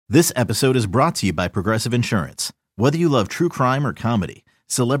This episode is brought to you by Progressive Insurance. Whether you love true crime or comedy,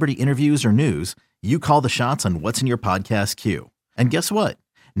 celebrity interviews or news, you call the shots on what's in your podcast queue. And guess what?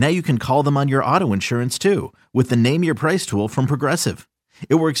 Now you can call them on your auto insurance too with the Name Your Price tool from Progressive.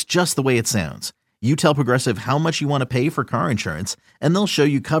 It works just the way it sounds. You tell Progressive how much you want to pay for car insurance, and they'll show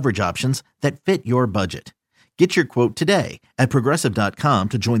you coverage options that fit your budget. Get your quote today at Progressive.com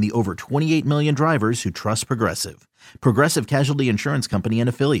to join the over 28 million drivers who trust Progressive. Progressive Casualty Insurance Company and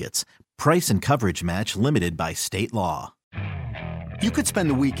Affiliates. Price and coverage match limited by state law. You could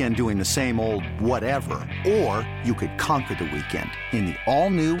spend the weekend doing the same old whatever, or you could conquer the weekend in the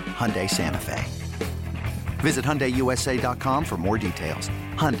all-new Hyundai Santa Fe. Visit HyundaiUSA.com for more details.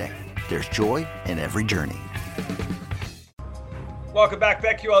 Hyundai, there's joy in every journey. Welcome back.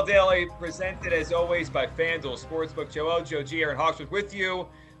 BetQL Daily, presented as always by FanDuel Sportsbook. Joe O, Joe G, Aaron Hawksworth with you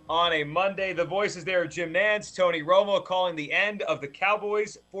on a Monday. The voices there, Jim Nantz, Tony Romo, calling the end of the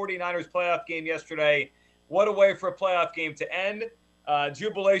Cowboys 49ers playoff game yesterday. What a way for a playoff game to end.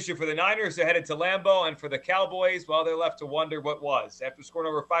 Jubilation for the Niners. They're headed to Lambeau, and for the Cowboys, well, they're left to wonder what was. After scoring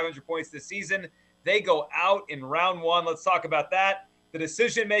over 500 points this season, they go out in round one. Let's talk about that. The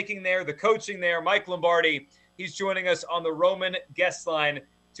decision-making there, the coaching there. Mike Lombardi, he's joining us on the Roman guest line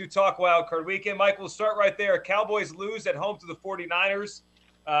to talk Wild Card Weekend. Mike, we'll start right there. Cowboys lose at home to the 49ers.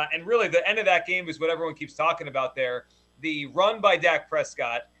 And really, the end of that game is what everyone keeps talking about there. The run by Dak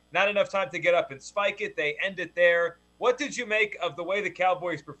Prescott, not enough time to get up and spike it. They end it there. What did you make of the way the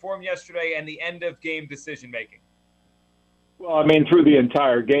Cowboys performed yesterday and the end-of-game decision-making? Well, I mean, through the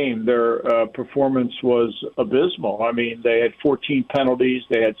entire game, their performance was abysmal. I mean, they had 14 penalties.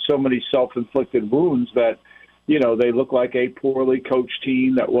 They had so many self-inflicted wounds that, you know, they looked like a poorly coached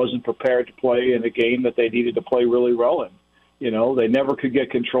team that wasn't prepared to play in a game that they needed to play really well in. You know, they never could get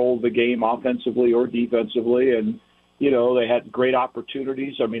control of the game offensively or defensively, and, you know, they had great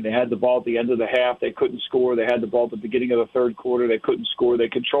opportunities. I mean, they had the ball at the end of the half. They couldn't score. They had the ball at the beginning of the third quarter. They couldn't score. They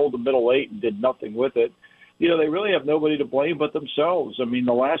controlled the middle eight and did nothing with it. You know, they really have nobody to blame but themselves. I mean,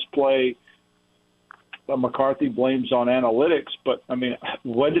 the last play, McCarthy blames on analytics, but, I mean,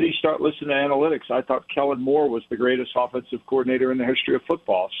 when did he start listening to analytics? I thought Kellen Moore was the greatest offensive coordinator in the history of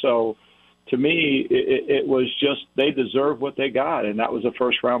football. So, to me, it was just they deserve what they got, and that was a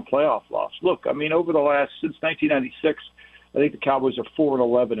first-round playoff loss. Look, I mean, since 1996, I think the Cowboys are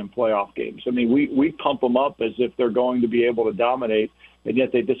 4-11 in playoff games. I mean, we pump them up as if they're going to be able to dominate, and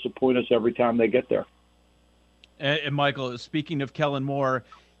yet they disappoint us every time they get there. And Michael, speaking of Kellen Moore,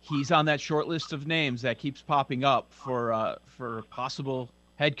 he's on that short list of names that keeps popping up for a possible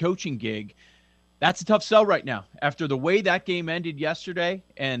head coaching gig. That's a tough sell right now. After the way that game ended yesterday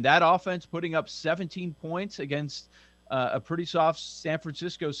and that offense putting up 17 points against a pretty soft San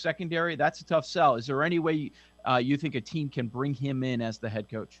Francisco secondary, that's a tough sell. Is there any way you think a team can bring him in as the head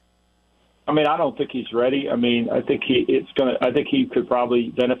coach? I mean, I don't think he's ready. I mean, I think he could probably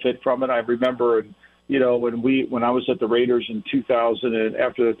benefit from it. I remember, you know, when I was at the Raiders in 2000 and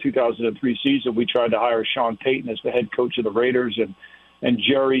after the 2003 season, we tried to hire Sean Payton as the head coach of the Raiders, and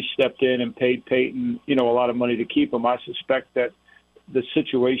Jerry stepped in and paid Payton, you know, a lot of money to keep him. I suspect that the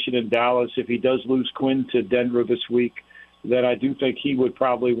situation in Dallas, if he does lose Quinn to Denver this week, that I do think he would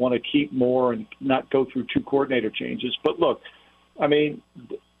probably want to keep Moore and not go through two coordinator changes. But look, I mean,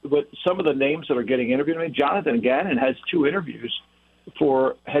 with some of the names that are getting interviewed, I mean, Jonathan Gannon has 2 interviews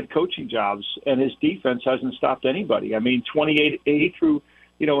for head coaching jobs, and his defense hasn't stopped anybody. I mean, 28, he threw,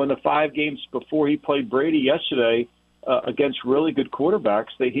 you know, in the 5 games before he played Brady yesterday, against really good quarterbacks,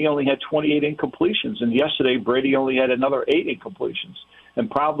 he only had 28 incompletions. And yesterday, Brady only had another 8 incompletions.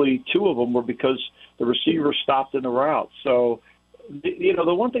 And probably 2 of them were because the receiver stopped in the route. So, you know,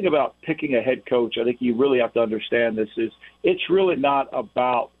 the one thing about picking a head coach, I think you really have to understand this, is it's really not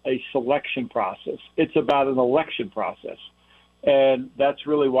about a selection process. It's about an election process. And that's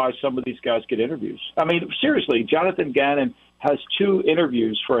really why some of these guys get interviews. I mean, seriously, Jonathan Gannon has 2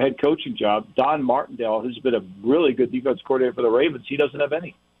 interviews for a head coaching job. Don Martindale, who's been a really good defense coordinator for the Ravens, he doesn't have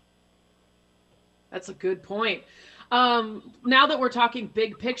any. That's a good point. Now that we're talking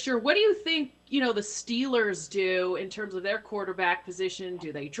big picture, what do you think, you know, the Steelers do in terms of their quarterback position?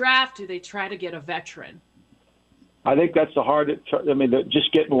 Do they draft? Do they try to get a veteran? I think that's the hard. I mean,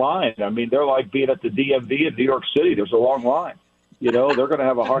 just get in line. I mean, they're like being at the DMV in New York City. There's a long line. You know, they're going to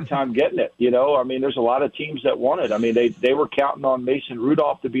have a hard time getting it. You know, I mean, there's a lot of teams that want it. I mean, they were counting on Mason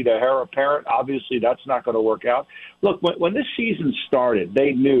Rudolph to be the heir apparent. Obviously, that's not going to work out. Look, when this season started,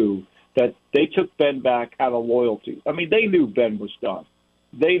 they knew that they took Ben back out of loyalty. I mean, they knew Ben was done.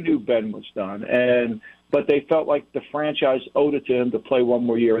 But they felt like the franchise owed it to him to play one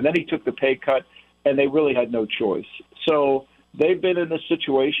more year. And then he took the pay cut, and they really had no choice. So they've been in this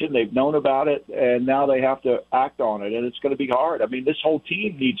situation. They've known about it, and now they have to act on it, and it's going to be hard. I mean, this whole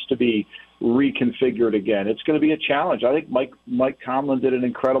team needs to be reconfigured again. It's going to be a challenge. I think Mike Tomlin did an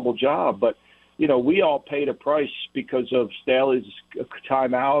incredible job, but, we all paid a price because of Staley's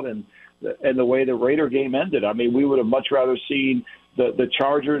timeout and the way the Raider game ended. I mean, we would have much rather seen the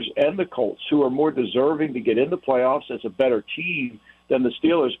Chargers and the Colts, who are more deserving to get in the playoffs as a better team than the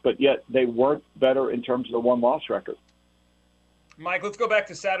Steelers, but yet they weren't better in terms of the one-loss record. Mike, let's go back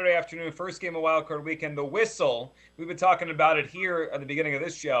to Saturday afternoon, first game of Wild Card Weekend. The whistle, we've been talking about it here at the beginning of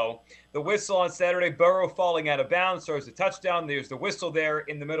this show. The whistle on Saturday, Burrow falling out of bounds, throws a touchdown. There's the whistle there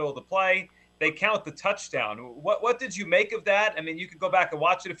in the middle of the play. They count the touchdown. What did you make of that? I mean, you could go back and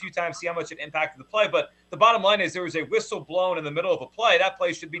watch it a few times, see how much it impacted the play. But the bottom line is there was a whistle blown in the middle of a play. That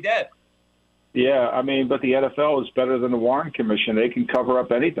play should be dead. Yeah, I mean, but the NFL is better than the Warren Commission. They can cover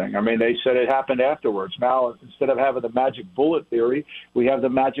up anything. I mean, they said it happened afterwards. Now, instead of having the magic bullet theory, we have the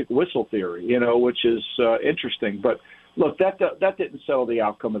magic whistle theory, which is interesting. But, look, that didn't settle the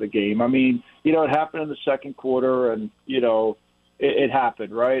outcome of the game. I mean, it happened in the second quarter, and, it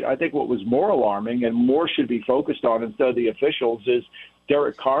happened, right? I think what was more alarming and more should be focused on instead of the officials is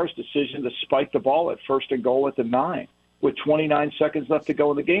Derek Carr's decision to spike the ball at 1st and goal at the 9 with 29 seconds left to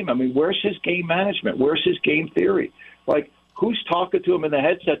go in the game. I mean, where's his game management? Where's his game theory? Like, who's talking to him in the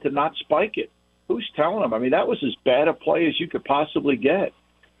headset to not spike it? Who's telling him? I mean, that was as bad a play as you could possibly get.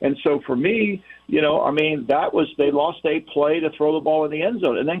 And so for me, they lost a play to throw the ball in the end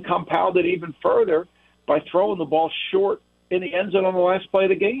zone and then compounded even further by throwing the ball short in the end zone on the last play of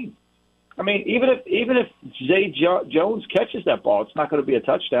the game. I mean, even if Zay Jones catches that ball, it's not going to be a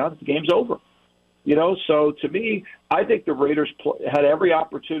touchdown. The game's over. So to me, I think the Raiders had every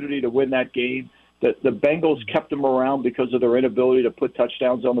opportunity to win that game. The Bengals kept them around because of their inability to put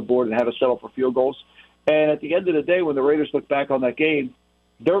touchdowns on the board and have to settle for field goals. And at the end of the day, when the Raiders look back on that game,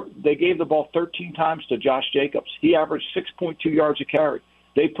 they gave the ball 13 times to Josh Jacobs. He averaged 6.2 yards a carry.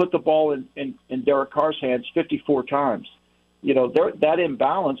 They put the ball in Derek Carr's hands 54 times. That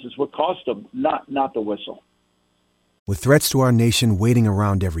imbalance is what cost them, not the whistle. With threats to our nation waiting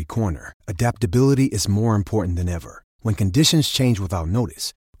around every corner, adaptability is more important than ever. When conditions change without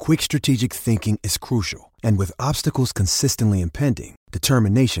notice, quick strategic thinking is crucial. And with obstacles consistently impending,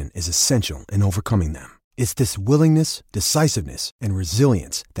 determination is essential in overcoming them. It's this willingness, decisiveness, and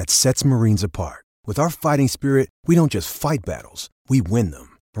resilience that sets Marines apart. With our fighting spirit, we don't just fight battles, we win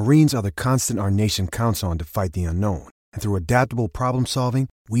them. Marines are the constant our nation counts on to fight the unknown. And through adaptable problem solving,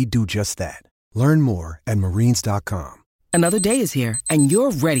 we do just that. Learn more at Marines.com. Another day is here, and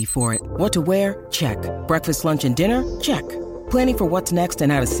you're ready for it. What to wear? Check. Breakfast, lunch, and dinner? Check. Planning for what's next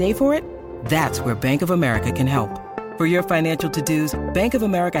and how to save for it? That's where Bank of America can help. For your financial to-dos, Bank of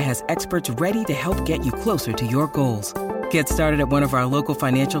America has experts ready to help get you closer to your goals. Get started at one of our local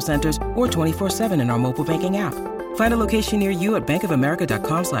financial centers or 24/7 in our mobile banking app. Find a location near you at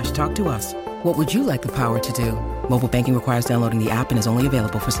bankofamerica.com/talktous. What would you like the power to do? Mobile banking requires downloading the app and is only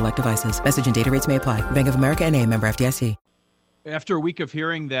available for select devices. Message and data rates may apply. Bank of America NA, member FDIC. After a week of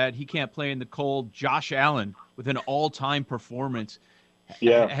hearing that he can't play in the cold, Josh Allen with an all-time performance.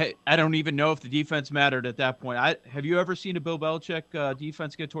 Yeah. I don't even know if the defense mattered at that point. Have you ever seen a Bill Belichick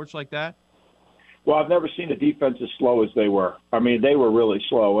defense get torched like that? Well, I've never seen a defense as slow as they were. I mean, they were really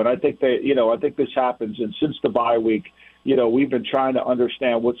slow, and I think I think this happens. And since the bye week, we've been trying to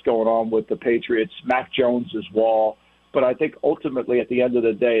understand what's going on with the Patriots, Mac Jones's wall. But I think ultimately, at the end of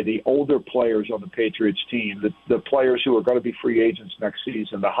the day, the older players on the Patriots team, the players who are going to be free agents next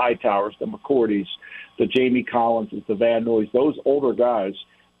season, the Hightowers, the McCourties, the Jamie Collinses, the Van Noys, those older guys,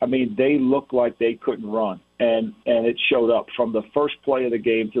 I mean, they look like they couldn't run. And it showed up from the first play of the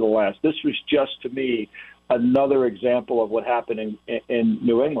game to the last. This was just, to me, another example of what happened in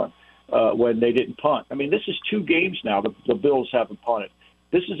New England when they didn't punt. I mean, this is 2 games now. The Bills haven't punted.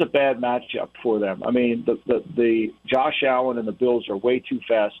 This is a bad matchup for them. I mean, the Josh Allen and the Bills are way too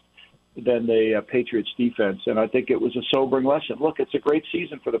fast than the Patriots defense, and I think it was a sobering lesson. Look, it's a great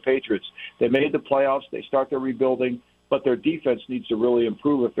season for the Patriots. They made the playoffs. They start their rebuilding, but their defense needs to really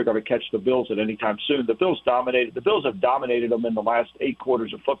improve if they're going to catch the Bills at any time soon. The Bills have dominated them in the last 8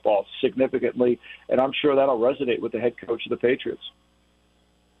 quarters of football significantly, and I'm sure that'll resonate with the head coach of the Patriots.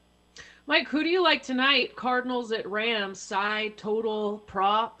 Mike, who do you like tonight? Cardinals at Rams, side, total,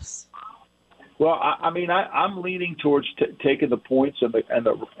 props? Well, I'm leaning towards taking the points and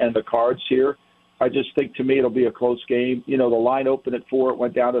the cards here. I just think, to me, it'll be a close game. The line opened at 4, it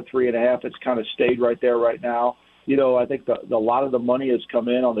went down to 3.5. It's kind of stayed right there right now. I think a lot of the money has come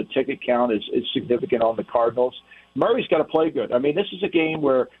in on the ticket count is significant on the Cardinals. Murray's got to play good. I mean, this is a game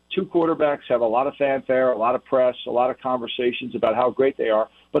where two quarterbacks have a lot of fanfare, a lot of press, a lot of conversations about how great they are,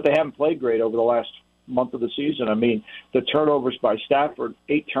 but they haven't played great over the last month of the season. I mean, the turnovers by Stafford,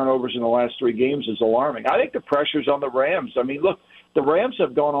 8 turnovers in the last 3 games is alarming. I think the pressure's on the Rams. I mean, look, the Rams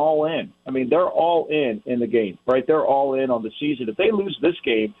have gone all in. I mean, they're all in the game, right? They're all in on the season. If they lose this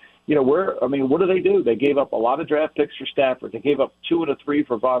game, what do? They gave up a lot of draft picks for Stafford. They gave up 2 and 3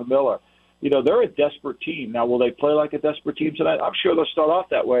 for Von Miller. They're a desperate team. Now, will they play like a desperate team tonight? I'm sure they'll start off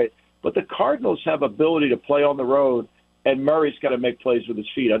that way. But the Cardinals have ability to play on the road, and Murray's got to make plays with his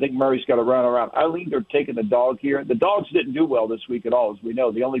feet. I think Murray's got to run around. I lean they're taking the dog here. The dogs didn't do well this week at all, as we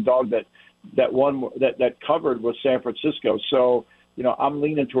know. The only dog that covered was San Francisco. So, I'm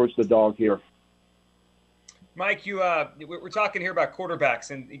leaning towards the dog here. Mike, we're talking here about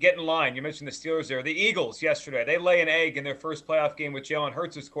quarterbacks, and you get in line. You mentioned the Steelers there. The Eagles yesterday, they lay an egg in their first playoff game with Jalen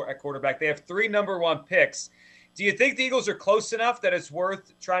Hurts at quarterback. They have 3 number 1 picks. Do you think the Eagles are close enough that it's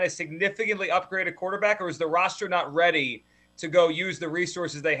worth trying to significantly upgrade a quarterback, or is the roster not ready to go use the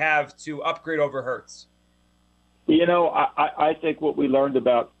resources they have to upgrade over Hurts? I think what we learned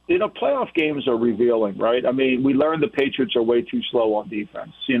about, playoff games are revealing, right? I mean, we learned the Patriots are way too slow on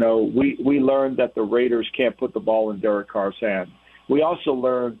defense. We learned that the Raiders can't put the ball in Derek Carr's hand. We also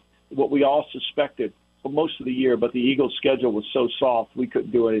learned what we all suspected for most of the year, but the Eagles' schedule was so soft we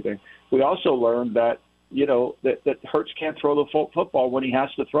couldn't do anything. We also learned that, that Hurts can't throw the football when he has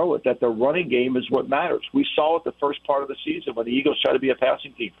to throw it, that the running game is what matters. We saw it the first part of the season when the Eagles tried to be a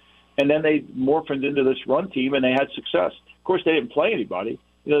passing team. And then they morphed into this run team, and they had success. Of course, they didn't play anybody.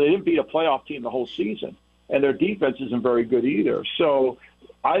 They didn't beat a playoff team the whole season, and their defense isn't very good either. So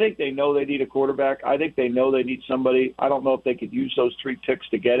I think they know they need a quarterback. I think they know they need somebody. I don't know if they could use those 3 picks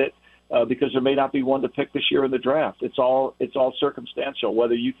to get it because there may not be one to pick this year in the draft. It's all circumstantial,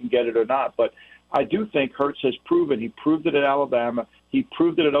 whether you can get it or not. But I do think Hurts has proven. He proved it at Alabama. He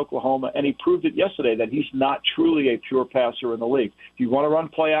proved it at Oklahoma, and he proved it yesterday that he's not truly a pure passer in the league. If you want to run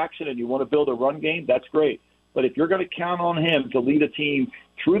play action and you want to build a run game, that's great. But if you're going to count on him to lead a team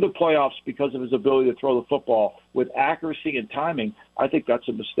through the playoffs because of his ability to throw the football with accuracy and timing, I think that's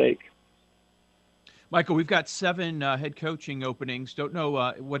a mistake. Michael, we've got 7 head coaching openings. Don't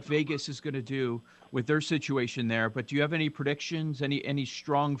know what Vegas is going to do with their situation there, but do you have any predictions, any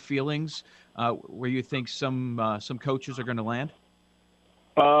strong feelings where you think some coaches are going to land?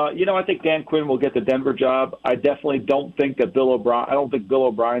 I think Dan Quinn will get the Denver job. I definitely don't think that Bill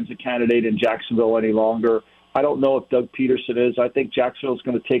O'Brien's a candidate in Jacksonville any longer. I don't know if Doug Peterson is. I think Jacksonville's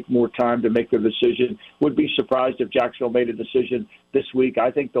going to take more time to make their decision. Would be surprised if Jacksonville made a decision this week. I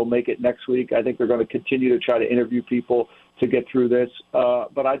think they'll make it next week. I think they're going to continue to try to interview people to get through this.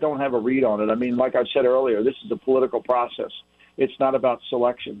 But I don't have a read on it. I mean, like I said earlier, this is a political process. It's not about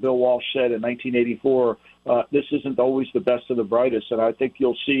selection. Bill Walsh said in 1984, this isn't always the best of the brightest, and I think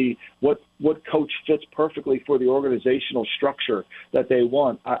you'll see what coach fits perfectly for the organizational structure that they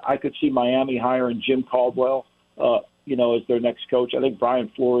want. I could see Miami hiring Jim Caldwell, as their next coach. I think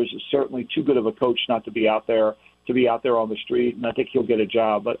Brian Flores is certainly too good of a coach not to be out there on the street, and I think he'll get a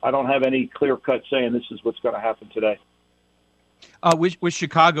job. But I don't have any clear cut saying this is what's going to happen today. With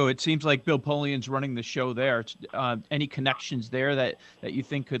Chicago, it seems like Bill Polian's running the show there. Any connections there that you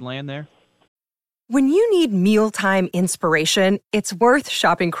think could land there? When you need mealtime inspiration, it's worth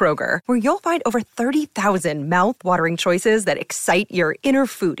shopping Kroger, where you'll find over 30,000 mouth-watering choices that excite your inner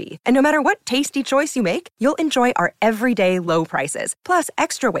foodie. And no matter what tasty choice you make, you'll enjoy our everyday low prices, plus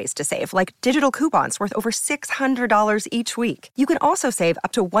extra ways to save, like digital coupons worth over $600 each week. You can also save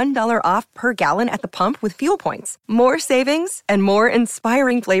up to $1 off per gallon at the pump with fuel points. More savings and more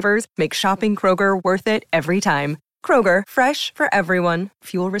inspiring flavors make shopping Kroger worth it every time. Kroger, fresh for everyone.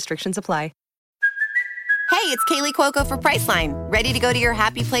 Fuel restrictions apply. Hey, it's Kaylee Cuoco for Priceline. Ready to go to your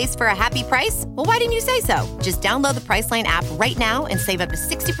happy place for a happy price? Well, why didn't you say so? Just download the Priceline app right now and save up to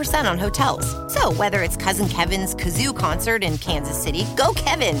 60% on hotels. So whether it's Cousin Kevin's Kazoo Concert in Kansas City, go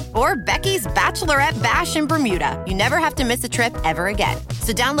Kevin, or Becky's Bachelorette Bash in Bermuda, you never have to miss a trip ever again.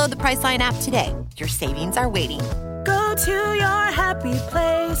 So download the Priceline app today. Your savings are waiting. Go to your happy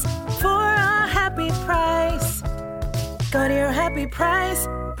place for a happy price. Go to your happy price,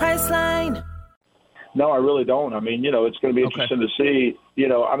 Priceline. No, I really don't. I mean, it's going to be interesting to see.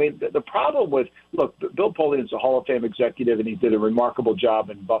 The problem with, Bill Polian's a Hall of Fame executive, and he did a remarkable job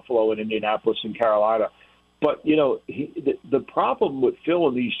in Buffalo and Indianapolis and Carolina. But, the problem with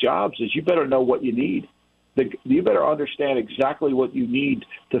filling these jobs is you better know what you need. You better understand exactly what you need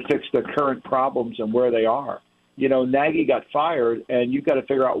to fix the current problems and where they are. Nagy got fired, and you've got to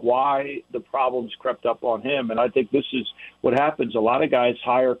figure out why the problems crept up on him. And I think this is what happens. A lot of guys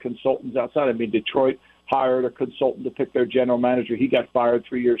hire consultants outside. I mean, Detroit hired a consultant to pick their general manager. He got fired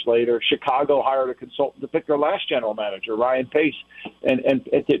 3 years later. Chicago hired a consultant to pick their last general manager, Ryan Pace, and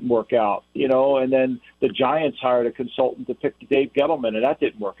it didn't work out. And then the Giants hired a consultant to pick Dave Gettleman, and that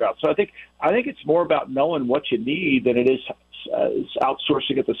didn't work out. So I think it's more about knowing what you need than it is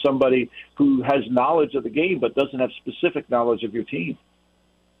outsourcing it to somebody who has knowledge of the game but doesn't have specific knowledge of your team.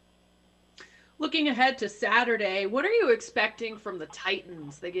 Looking ahead to Saturday, what are you expecting from the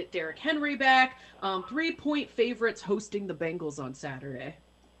Titans? They get Derrick Henry back, 3-point favorites hosting the Bengals on Saturday.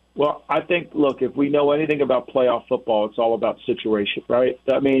 Well, I think, look, if we know anything about playoff football, it's all about situation, right?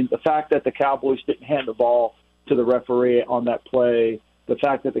 I mean, the fact that the Cowboys didn't hand the ball to the referee on that play, the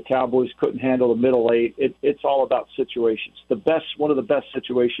fact that the Cowboys couldn't handle the middle eight, it's all about situations. One of the best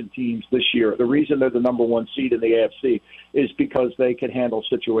situation teams this year, the reason they're the number one seed in the AFC is because they can handle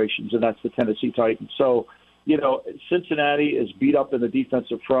situations, and that's the Tennessee Titans. So, Cincinnati is beat up in the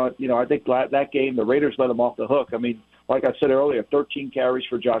defensive front. I think that game, the Raiders let them off the hook. I mean, like I said earlier, 13 carries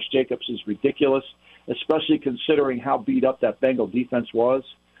for Josh Jacobs is ridiculous, especially considering how beat up that Bengal defense was.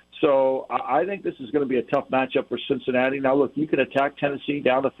 So I think this is going to be a tough matchup for Cincinnati. Now, look, you can attack Tennessee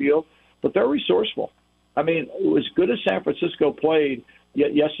down the field, but they're resourceful. I mean, as good as San Francisco played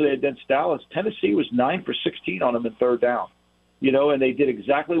yesterday against Dallas, Tennessee was 9 for 16 on them in third down. And they did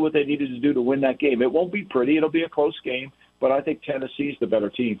exactly what they needed to do to win that game. It won't be pretty. It'll be a close game, but I think Tennessee's the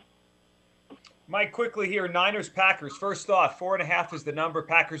better team. Mike, quickly here, Niners-Packers. First off, 4.5 is the number.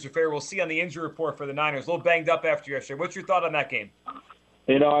 Packers are fair. We'll see on the injury report for the Niners. A little banged up after yesterday. What's your thought on that game?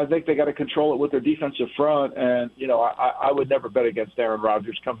 I think they got to control it with their defensive front, and, I would never bet against Aaron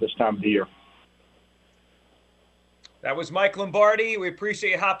Rodgers come this time of the year. That was Mike Lombardi. We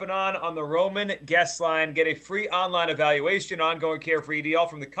appreciate you hopping on the Roman guest line. Get a free online evaluation, ongoing care for ED, all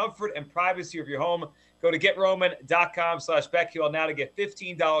from the comfort and privacy of your home. Go to GetRoman.com/BetQL now to get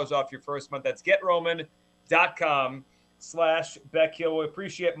 $15 off your first month. That's GetRoman.com/BetQL. We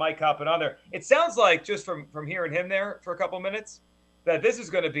appreciate Mike hopping on there. It sounds like, just from hearing him there for a couple minutes, that this is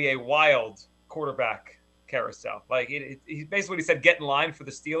going to be a wild quarterback carousel. Like he basically said, get in line for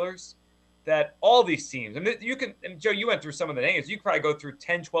the Steelers. That all these teams, and Joe, you went through some of the names. You could probably go through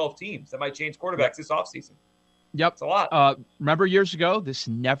 10, 12 teams that might change quarterbacks this offseason. Yep. It's a lot. Remember years ago, this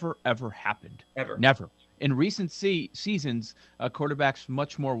never, ever happened. Ever. Never. In recent seasons, quarterbacks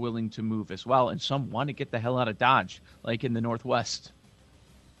much more willing to move as well, and some want to get the hell out of Dodge, like in the Northwest.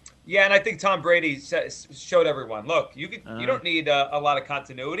 Yeah, and I think Tom Brady showed everyone, look, you don't need a lot of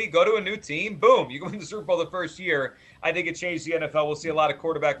continuity. Go to a new team. Boom. You win the Super Bowl the first year. I think it changed the NFL. We'll see a lot of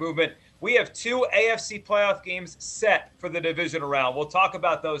quarterback movement. We have 2 AFC playoff games set for the divisional round. We'll talk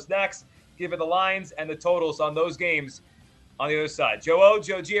about those next, give it the lines and the totals on those games on the other side. Joe O,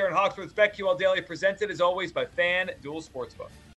 Joe G, Aaron Hawksworth, BetQL Daily, presented as always by FanDuel Sportsbook.